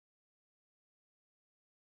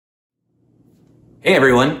Hey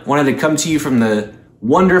everyone, wanted to come to you from the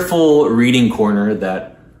wonderful reading corner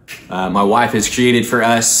that my wife has created for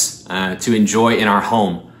us to enjoy in our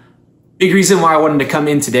home. Big reason why I wanted to come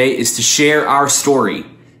in today is to share our story,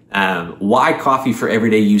 why coffee for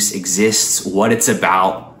everyday use exists, what it's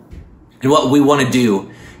about, and what we want to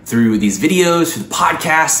do through these videos, through the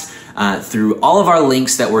podcast, through all of our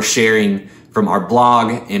links that we're sharing from our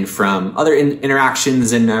blog and from other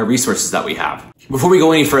interactions and resources that we have. Before we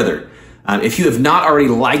go any further, if you have not already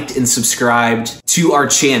liked and subscribed to our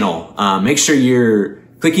channel, make sure you're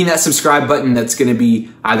clicking that subscribe button that's going to be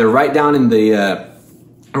either right down in the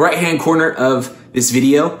right-hand corner of this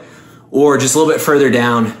video or just a little bit further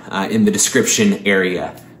down in the description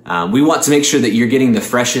area. We want to make sure that you're getting the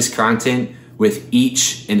freshest content with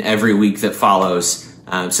each and every week that follows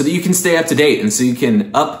so that you can stay up to date and so you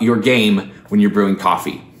can up your game when you're brewing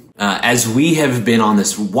coffee. As we have been on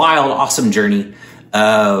this wild, awesome journey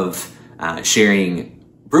of sharing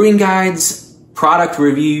brewing guides, product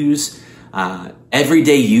reviews,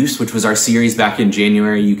 everyday use, which was our series back in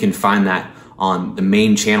January. You can find that on the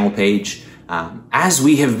main channel page. As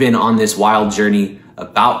we have been on this wild journey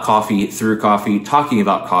about coffee, through coffee, talking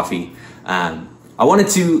about coffee, I wanted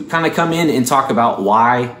to kind of come in and talk about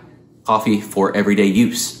why coffee for everyday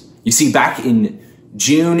use. You see, back in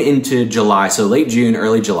June into July, so late June,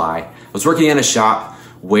 early July, I was working at a shop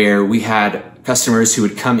where we had customers who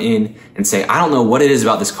would come in and say, I don't know what it is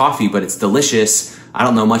about this coffee, but it's delicious. I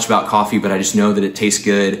don't know much about coffee, but I just know that it tastes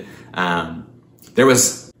good. There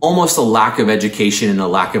was almost a lack of education and a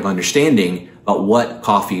lack of understanding about what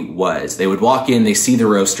coffee was. They would walk in, they see the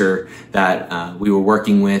roaster that we were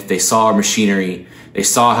working with, they saw our machinery, they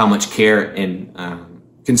saw how much care and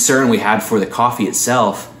concern we had for the coffee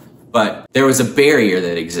itself, but there was a barrier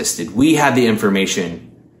that existed. We had the information,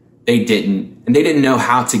 they didn't, and they didn't know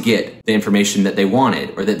how to get the information that they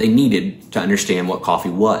wanted or that they needed to understand what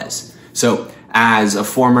coffee was. So as a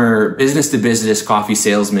former business-to-business coffee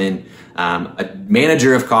salesman, a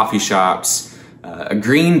manager of coffee shops, a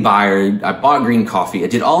green buyer, I bought green coffee. I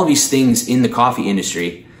did all of these things in the coffee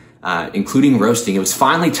industry, including roasting. It was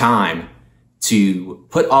finally time to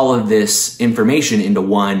put all of this information into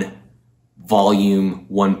one volume,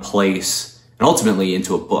 one place, and ultimately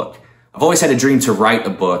into a book. I've always had a dream to write a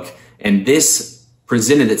book, and this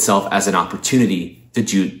presented itself as an opportunity to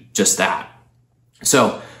do just that.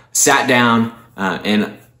 So sat down,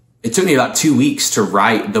 and it took me about 2 weeks to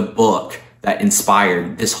write the book that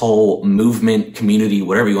inspired this whole movement, community,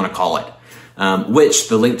 whatever you want to call it, which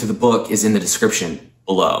the link to the book is in the description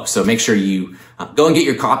below. So make sure you go and get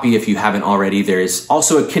your copy if you haven't already. There is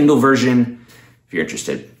also a Kindle version if you're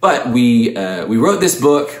interested. But we wrote this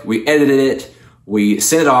book, we edited it, we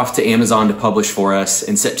sent it off to Amazon to publish for us.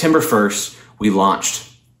 And September 1st, we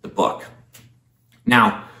launched the book.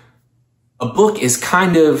 Now, a book is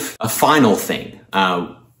kind of a final thing.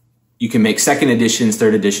 You can make second editions,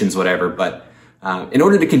 third editions, whatever. But in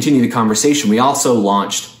order to continue the conversation, we also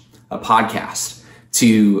launched a podcast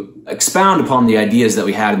to expound upon the ideas that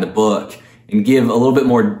we had in the book and give a little bit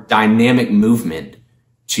more dynamic movement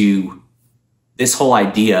to this whole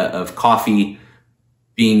idea of coffee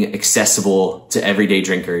being accessible to everyday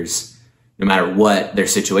drinkers, no matter what their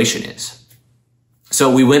situation is.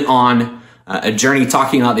 So we went on a journey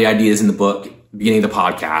talking about the ideas in the book, beginning of the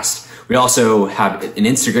podcast. We also have an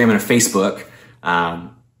Instagram and a Facebook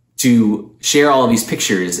to share all of these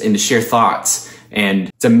pictures and to share thoughts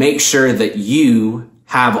and to make sure that you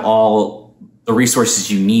have all the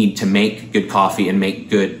resources you need to make good coffee and make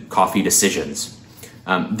good coffee decisions.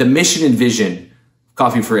 The mission and vision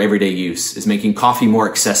Coffee for Everyday Use is making coffee more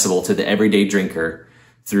accessible to the everyday drinker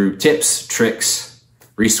through tips, tricks,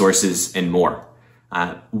 resources, and more.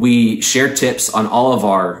 We share tips on all of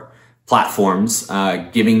our platforms,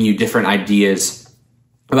 giving you different ideas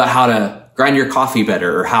about how to grind your coffee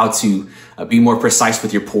better or how to be more precise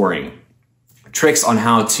with your pouring. Tricks on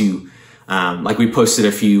how to, like we posted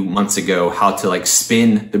a few months ago, how to like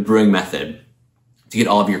spin the brewing method to get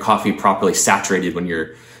all of your coffee properly saturated when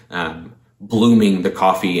you're blooming the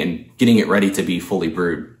coffee and getting it ready to be fully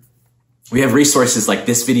brewed. We have resources like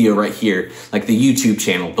this video right here, like the YouTube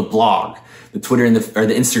channel, the blog, the Twitter and the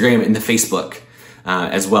Instagram and the Facebook,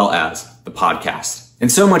 as well as the podcast,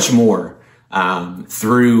 and so much more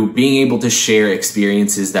through being able to share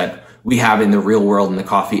experiences that we have in the real world in the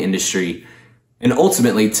coffee industry, and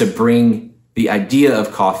ultimately to bring the idea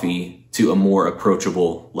of coffee to a more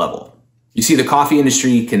approachable level. You see, the coffee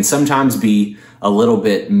industry can sometimes be a little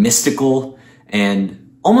bit mystical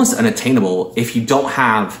and almost unattainable if you don't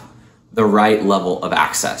have the right level of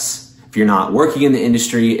access. If you're not working in the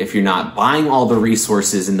industry, if you're not buying all the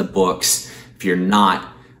resources in the books, if you're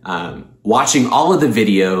not watching all of the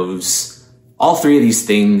videos, all three of these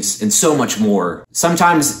things, and so much more,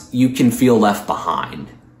 sometimes you can feel left behind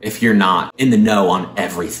if you're not in the know on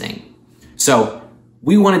everything. So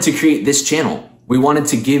we wanted to create this channel. We wanted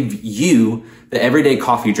to give you, the everyday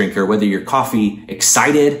coffee drinker, whether you're coffee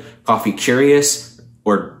excited, coffee curious,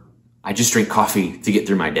 or I just drink coffee to get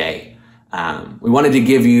through my day. We wanted to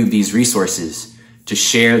give you these resources to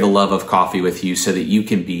share the love of coffee with you so that you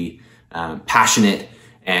can be passionate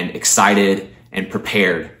and excited and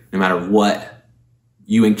prepared no matter what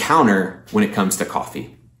you encounter when it comes to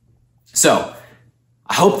coffee. So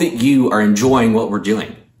I hope that you are enjoying what we're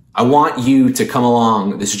doing. I want you to come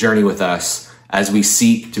along this journey with us as we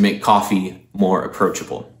seek to make coffee more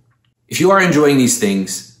approachable. If you are enjoying these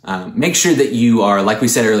things, make sure that you are, like we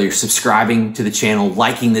said earlier, subscribing to the channel,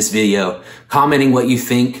 liking this video, commenting what you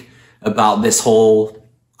think about this whole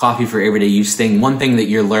coffee for everyday use thing. One thing that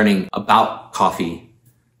you're learning about coffee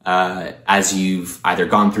as you've either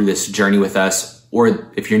gone through this journey with us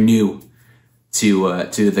or if you're new to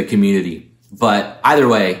the community. But either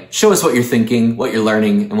way, show us what you're thinking, what you're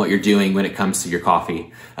learning, and what you're doing when it comes to your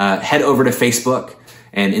coffee. Head over to Facebook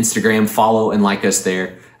and Instagram, follow and like us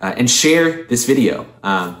there, and share this video.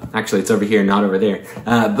 Actually, it's over here, not over there.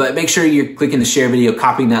 But make sure you're clicking the share video,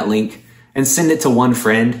 copying that link, and send it to one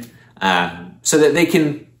friend so that they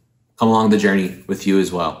can come along the journey with you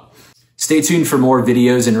as well. Stay tuned for more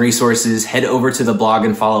videos and resources. Head over to the blog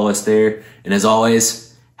and follow us there. And as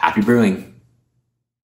always, happy brewing.